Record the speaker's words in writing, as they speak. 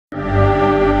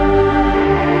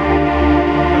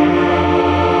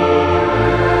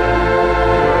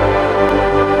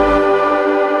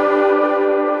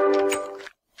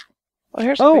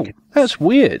Oh, that's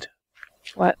weird.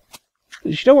 What?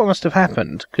 You know what must have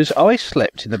happened? Because I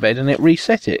slept in the bed and it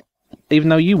reset it, even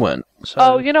though you weren't. So...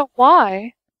 Oh, you know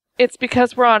why? It's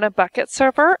because we're on a bucket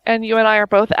server, and you and I are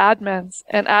both admins,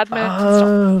 and admins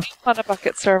don't sleep on a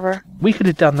bucket server. We could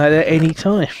have done that at any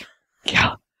time.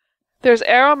 Yeah. There's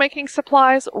arrow making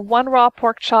supplies, 1 raw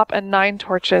pork chop, and 9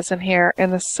 torches in here.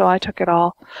 In this, so I took it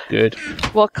all. Good.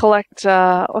 We'll collect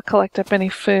up any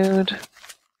food.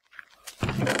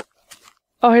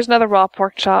 Oh, here's another raw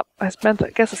pork chop. I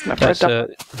guess it's meant for a double.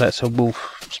 That's a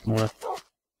wolf spawner.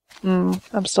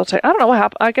 I'm still taking. I don't know what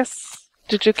happened. I guess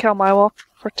did you kill my wolf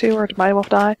for 2, or did my wolf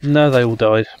die? No, they all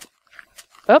died.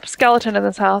 Oops, skeleton in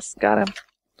this house. Got him.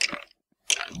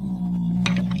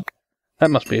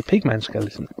 That must be a pigman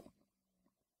skeleton.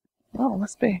 Oh,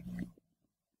 must be.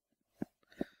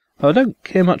 I don't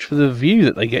care much for the view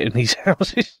that they get in these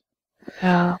houses.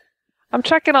 Yeah. I'm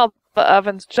checking all the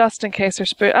ovens just in case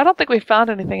there's food. I don't think we found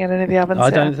anything in any of the ovens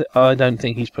yet. I don't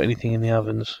think he's put anything in the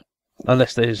ovens.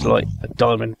 Unless there's like a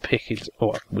diamond pick,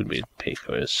 or it would be a pick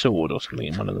or a sword or something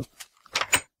in one of them.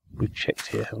 We've checked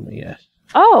here, haven't we? Yes.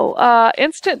 Oh,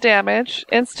 instant damage.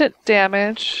 Instant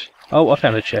damage. Oh, I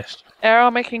found a chest.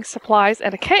 Arrow making supplies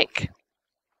and a cake.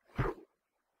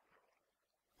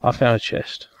 I found a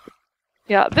chest.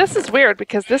 Yeah, this is weird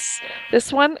because this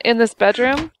one in this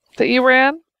bedroom that you were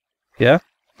in. Yeah.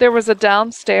 There was a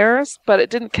downstairs, but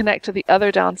it didn't connect to the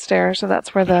other downstairs, and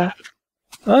that's where the.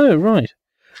 Oh right.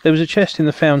 There was a chest in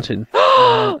the fountain.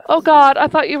 Oh God! I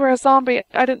thought you were a zombie.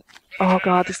 I didn't. Oh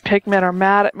God! These pigmen are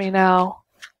mad at me now.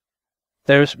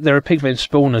 There are pigmen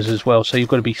spawners as well, so you've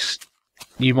got to be.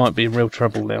 You might be in real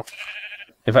trouble now.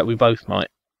 In fact, we both might.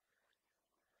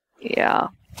 Yeah.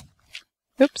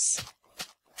 Oops.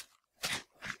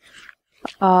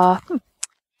 Although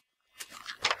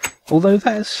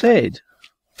that said,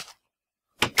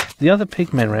 the other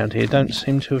pigmen around here don't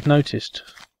seem to have noticed.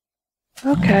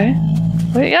 Okay.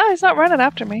 Well, yeah, he's not running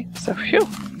after me, so phew.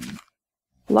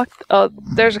 Luck. Oh,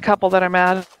 there's a couple that are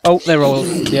mad. Oh, they're all.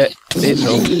 Yeah, it's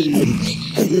all.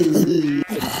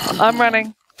 I'm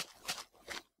running.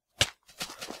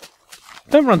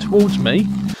 Don't run towards me.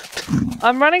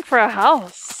 I'm running for a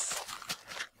house.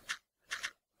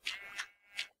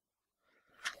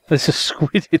 There's a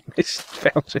squid in this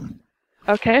fountain.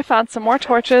 Okay, found some more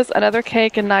torches, another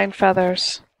cake, and 9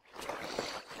 feathers.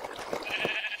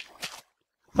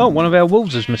 Oh, one of our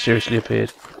wolves has mysteriously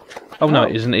appeared. Oh, no,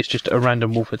 it isn't. It's just a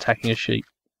random wolf attacking a sheep.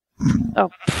 Oh.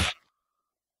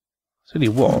 I tell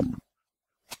you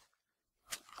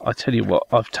what,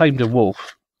 I've tamed a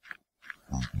wolf.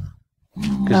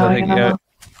 Because I think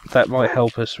that might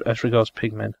help us as regards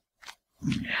pigmen.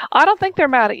 I don't think they're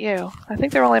mad at you. I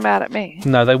think they're only mad at me.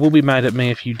 No, they will be mad at me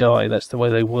if you die. That's the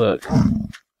way they work.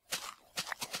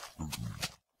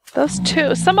 Those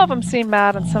two, some of them seem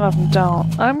mad and some of them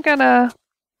don't. I'm gonna...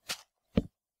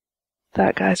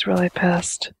 That guy's really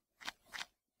pissed.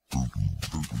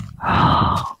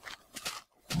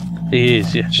 He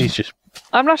is, yeah. He's just...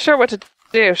 I'm not sure what to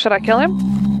do. Should I kill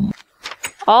him?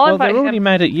 I'll invite him. They're already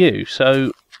mad at you,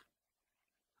 so...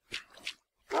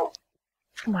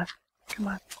 Come on. Come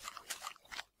on.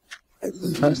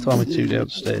 That's the one with 2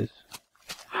 downstairs.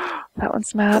 That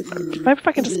one's mad. Maybe if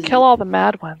I can just kill all the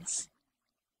mad ones.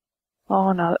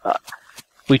 Oh no.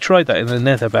 We tried that in the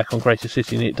Nether back on Greater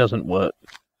City and it doesn't work.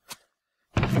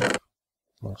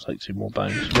 I'll take 2 more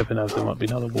bones. You never know, there might be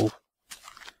another wolf.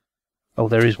 Oh,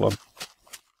 there is one.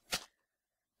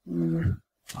 I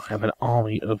have an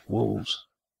army of wolves.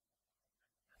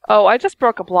 Oh, I just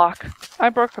broke a block. I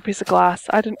broke a piece of glass.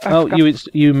 I didn't.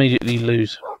 You immediately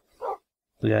lose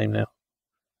the game now.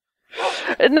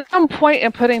 At some point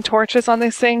in putting torches on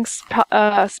these things,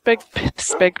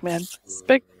 Spigmen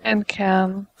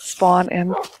can spawn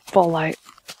in full light.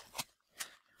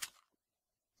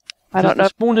 I don't know.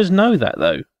 The spawners know that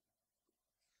though.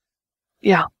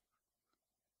 Yeah.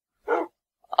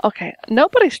 Okay,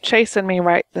 nobody's chasing me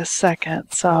right this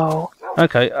second, so...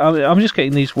 Okay, I'm just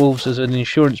getting these wolves as an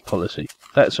insurance policy.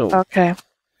 That's all. Okay.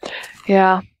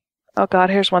 Yeah. Oh god,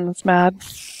 here's one that's mad.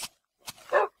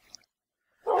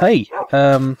 Hey,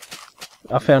 I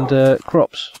found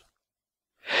crops.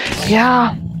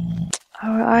 Yeah.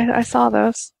 I saw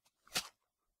those.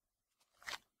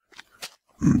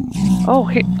 Oh,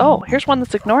 here's one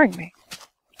that's ignoring me.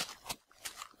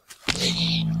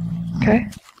 Okay.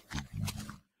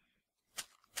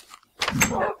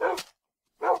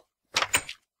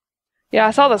 Yeah,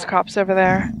 I saw those crops over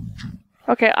there.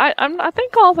 Okay, I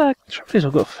think all the trouble is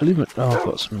I've got I've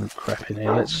got some crap in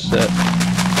here. Let's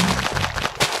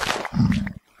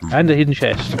and a hidden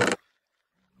chest.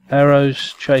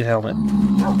 Arrows, chain helmet.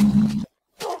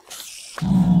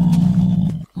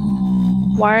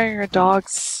 Why are your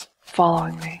dogs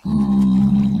following me?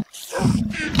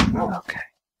 Okay.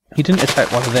 You didn't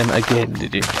attack one of them again,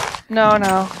 did you? No,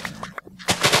 no.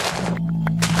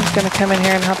 I'm gonna come in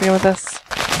here and help you with this.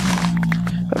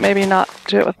 But maybe not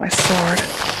do it with my sword.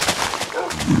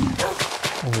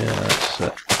 Oh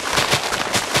yeah,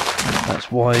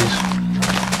 that's wise.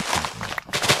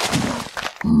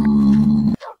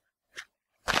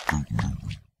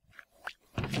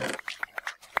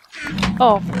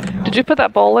 Oh, did you put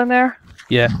that bowl in there?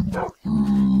 Yeah.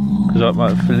 Because I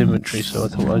might have full inventory, so I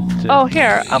thought I'd... Oh,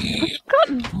 here. I've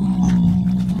forgotten.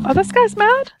 Oh, this guy's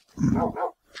mad?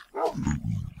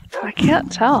 I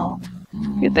can't tell.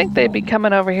 You'd think they'd be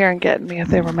coming over here and getting me if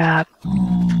they were mad.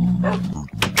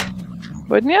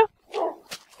 Wouldn't you?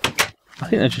 I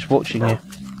think they're just watching you.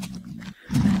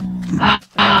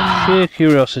 Sheer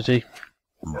curiosity.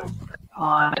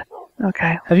 God.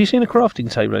 Okay. Have you seen a crafting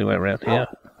table anywhere around here?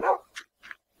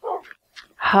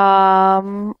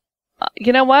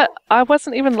 You know what? I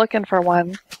wasn't even looking for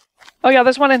one. Oh yeah,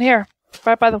 there's one in here.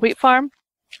 Right by the wheat farm.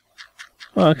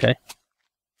 Oh, okay.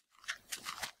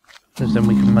 Because then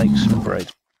we can make some bread.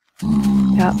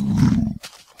 Yeah.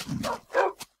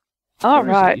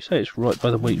 Alright. You say it's right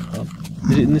by the wheat farm.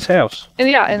 Is it in this house?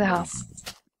 Yeah, in the house.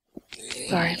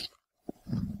 Sorry.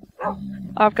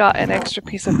 I've got an extra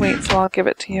piece of wheat, so I'll give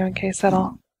it to you in case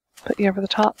that'll put you over the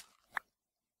top.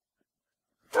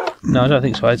 No, I don't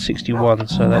think so. I had 61,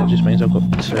 so that just means I've got...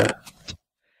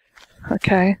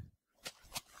 Okay.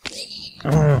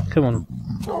 Oh, come on.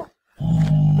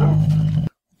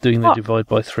 Doing the divide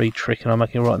by 3 trick, and I'm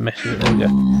making a right mess of it. There we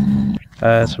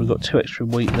go. So we've got 2 extra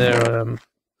wheat there.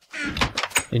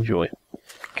 Enjoy.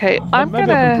 Okay, Maybe I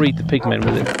can breed the pigmen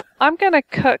with it. I'm gonna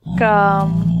cook,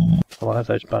 Oh, I'll have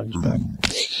those bones back.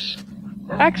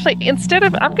 Actually,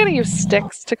 I'm gonna use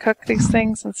sticks to cook these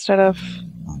things instead of...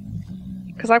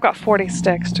 Because I've got 40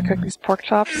 sticks to cook these pork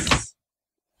chops.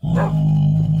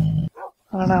 I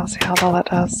don't know, see how well that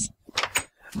does.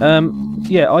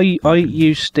 Yeah, I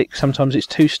use sticks. Sometimes it's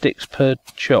 2 sticks per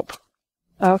chop.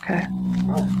 Okay.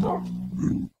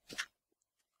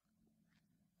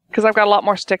 Because I've got a lot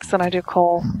more sticks than I do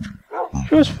coal. You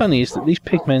know what's funny is that these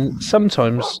pigmen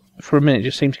sometimes, for a minute,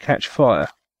 just seem to catch fire.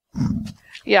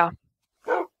 Yeah.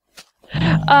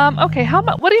 Okay,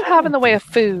 what do you have in the way of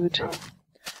food?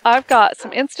 I've got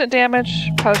some instant damage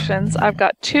potions. I've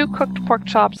got 2 cooked pork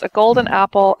chops, a golden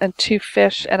apple, and 2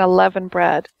 fish, and 11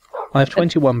 bread. I have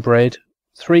 21 bread,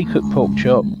 3 cooked pork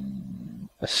chop,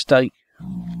 a steak,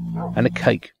 and a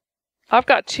cake. I've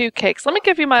got 2 cakes. Let me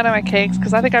give you mine of my cakes,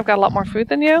 because I think I've got a lot more food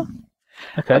than you.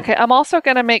 Okay. Okay, I'm also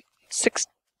going to make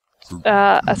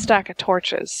a stack of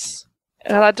torches.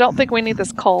 And I don't think we need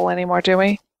this coal anymore, do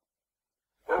we?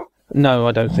 No,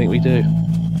 I don't think we do.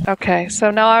 Okay,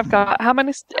 so now I've got... How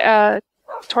many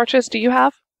torches do you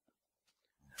have?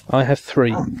 I have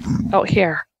 3. Oh,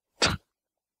 here.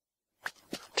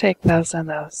 Take those and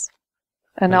those.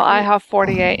 And now I have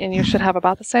 48, and you should have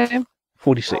about the same?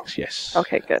 46, yes.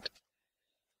 Okay, good.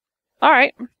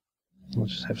 Alright. We'll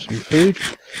just have some food.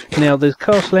 Now, there's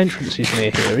castle entrances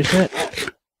near here, isn't it?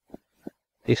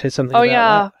 He said something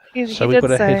about that. He So we've got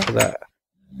to say. head for that.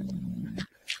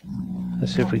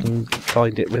 Let's see if we can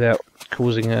find it without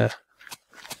causing a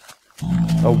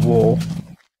war.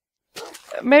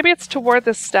 Maybe it's toward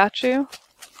this statue.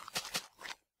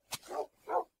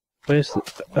 Where's the...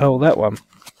 Oh, that one.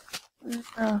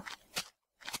 Oh.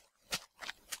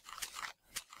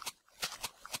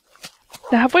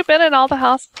 Now, have we been in all the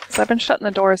houses? I've been shutting the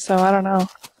doors, so I don't know.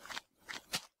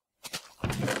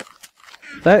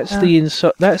 That's the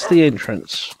inside. That's the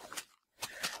entrance.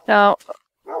 Now,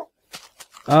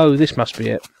 Oh, this must be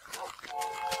it.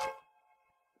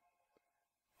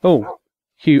 Oh,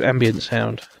 cue ambient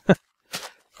sound.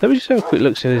 Let me just have a quick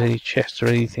look, see if there's any chests or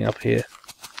anything up here.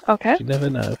 okay. You never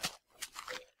know.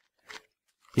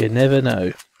 You never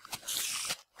know.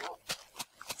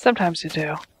 Sometimes you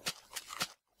do.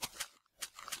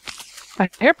 I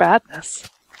hear badness.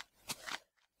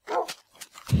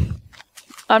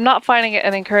 I'm not finding it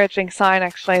an encouraging sign,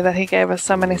 actually, that he gave us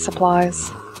so many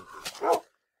supplies.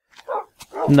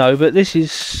 No, but this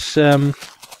is... no,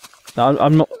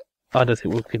 I'm not... I don't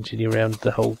think we'll continue around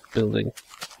the whole building.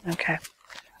 Okay.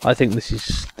 I think this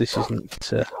isn't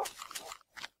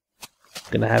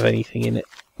going to have anything in it.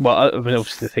 Well, I mean,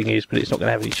 obviously the thing is, but it's not going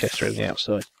to have any chests or anything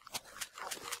outside.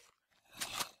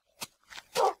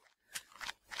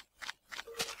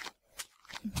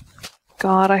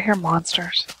 God, I hear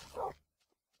monsters.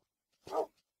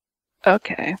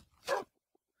 Okay.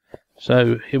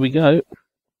 So, here we go.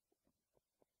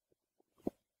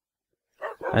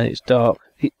 And it's dark.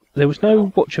 There was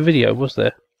no watch a video, was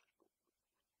there?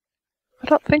 I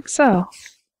don't think so.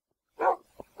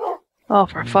 Oh,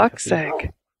 for fuck's sake.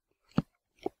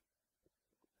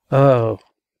 Oh.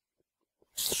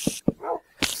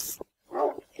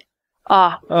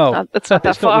 Ah, Oh. it's not that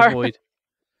It's not the far. void.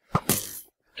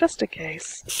 Just in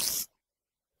case.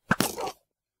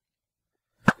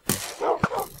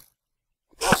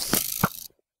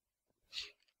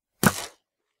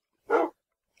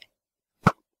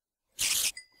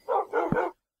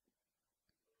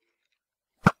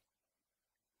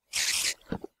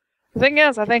 The thing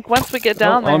is, I think once we get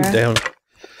down there... I'm down.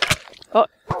 Oh,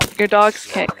 your dogs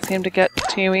can't seem to get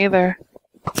to you either.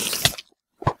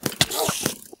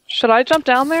 Should I jump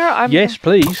down there? Yes,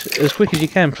 please. As quick as you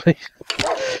can, please.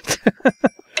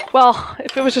 Well,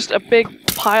 if it was just a big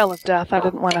pile of death, I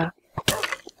didn't want to...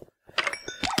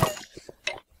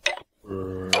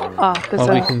 Ah, there's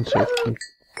Oh, we a... can see.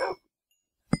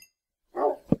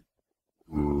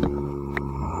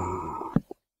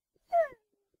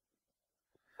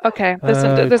 Okay,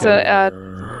 there's a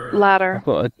ladder. I've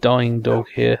got a dying dog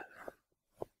here.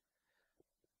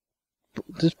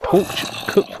 Does cook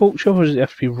pork chop, or does it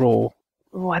have to be raw?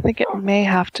 Oh, I think it may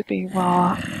have to be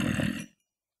raw.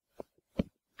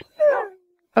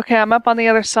 Okay, I'm up on the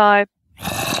other side.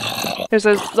 There's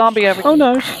a zombie over here. Oh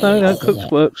no,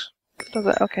 cooked works. Does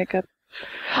it? Okay, good.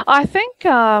 I think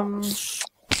rotten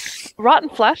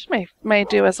flesh may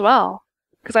do as well,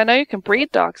 because I know you can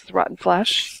breed dogs with rotten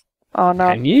flesh. Oh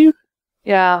no. Can you?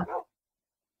 Yeah.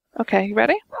 Okay, you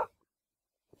ready?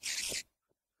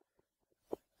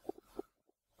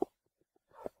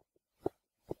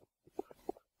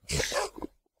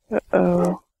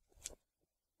 Uh-oh.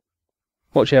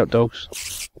 Watch out, dogs.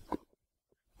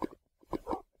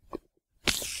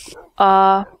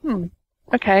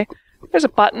 Okay. There's a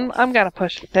button. I'm gonna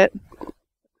push it.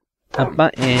 A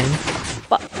button.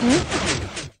 Button.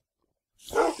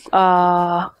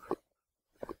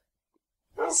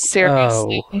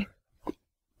 Seriously. Oh.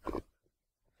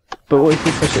 But what if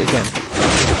you push it again?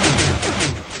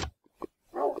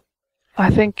 I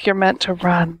think you're meant to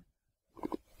run.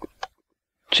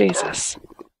 Jesus.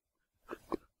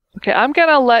 Okay, I'm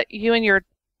gonna let you and your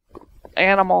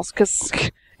animals, because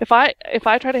if I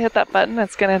try to hit that button,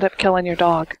 it's gonna end up killing your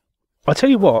dog. I'll tell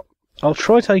you what. I'll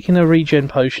try taking a regen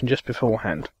potion just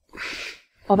beforehand.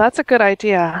 Well, that's a good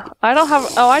idea. I don't have.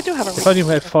 Oh, I do have a. If I didn't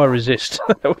have fire resist,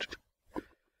 that would be...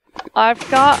 I do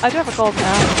have a golden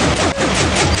apple.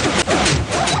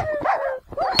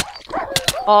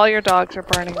 All your dogs are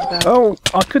burning to death. Oh,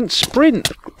 I couldn't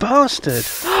sprint, bastard!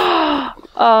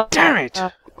 Damn it!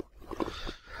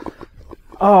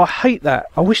 Oh, I hate that.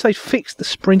 I wish they'd fixed the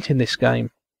sprint in this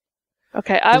game.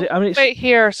 Okay, I'll wait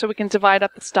here so we can divide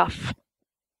up the stuff.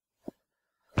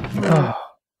 Oh,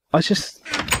 I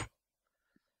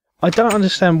don't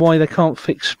understand why they can't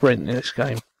fix sprint in this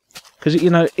game. Because, you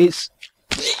know, there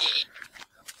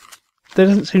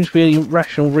doesn't seem to be any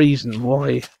rational reason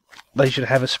why they should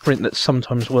have a sprint that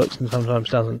sometimes works and sometimes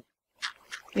doesn't.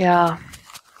 Yeah.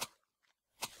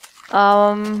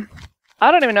 I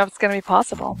don't even know if it's going to be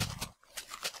possible.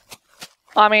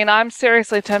 I mean, I'm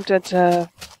seriously tempted to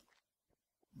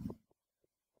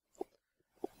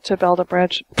build a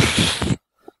bridge.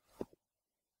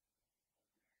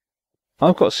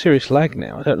 I've got serious lag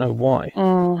now. I don't know why.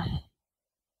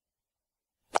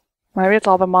 Maybe it's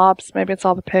all the mobs. Maybe it's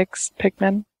all the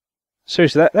pigmen.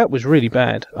 Seriously, that was really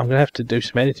bad. I'm going to have to do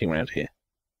some editing around here.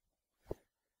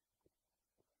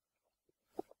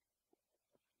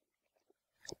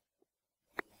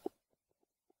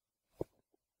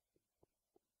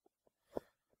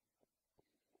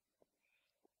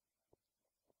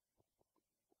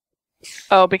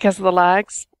 Oh, because of the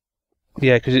lags?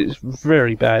 Yeah, because it's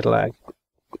very bad lag.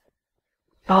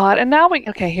 God, and now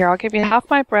okay, here, I'll give you half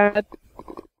my bread,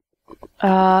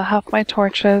 half my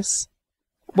torches,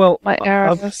 well, my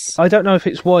arrows. I don't know if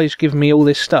it's wise giving me all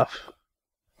this stuff.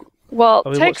 Well, I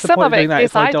mean, take some of it in case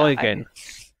if I die again.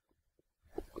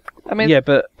 I mean, yeah,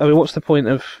 but I mean, what's the point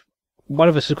of... One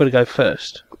of us has got to go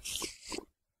first.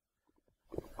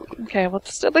 Okay, well,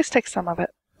 just at least take some of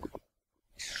it.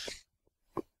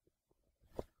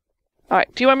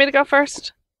 Alright, do you want me to go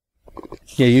first?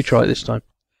 Yeah, you try it this time.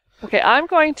 Okay, I'm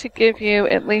going to give you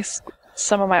at least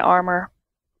some of my armor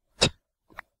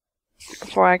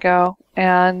before I go,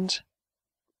 and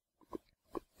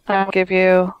I'll give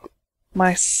you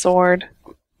my sword,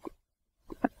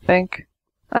 I think.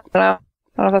 I don't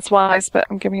know if that's wise, but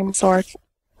I'm giving you my sword.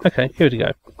 Okay, here we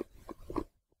go.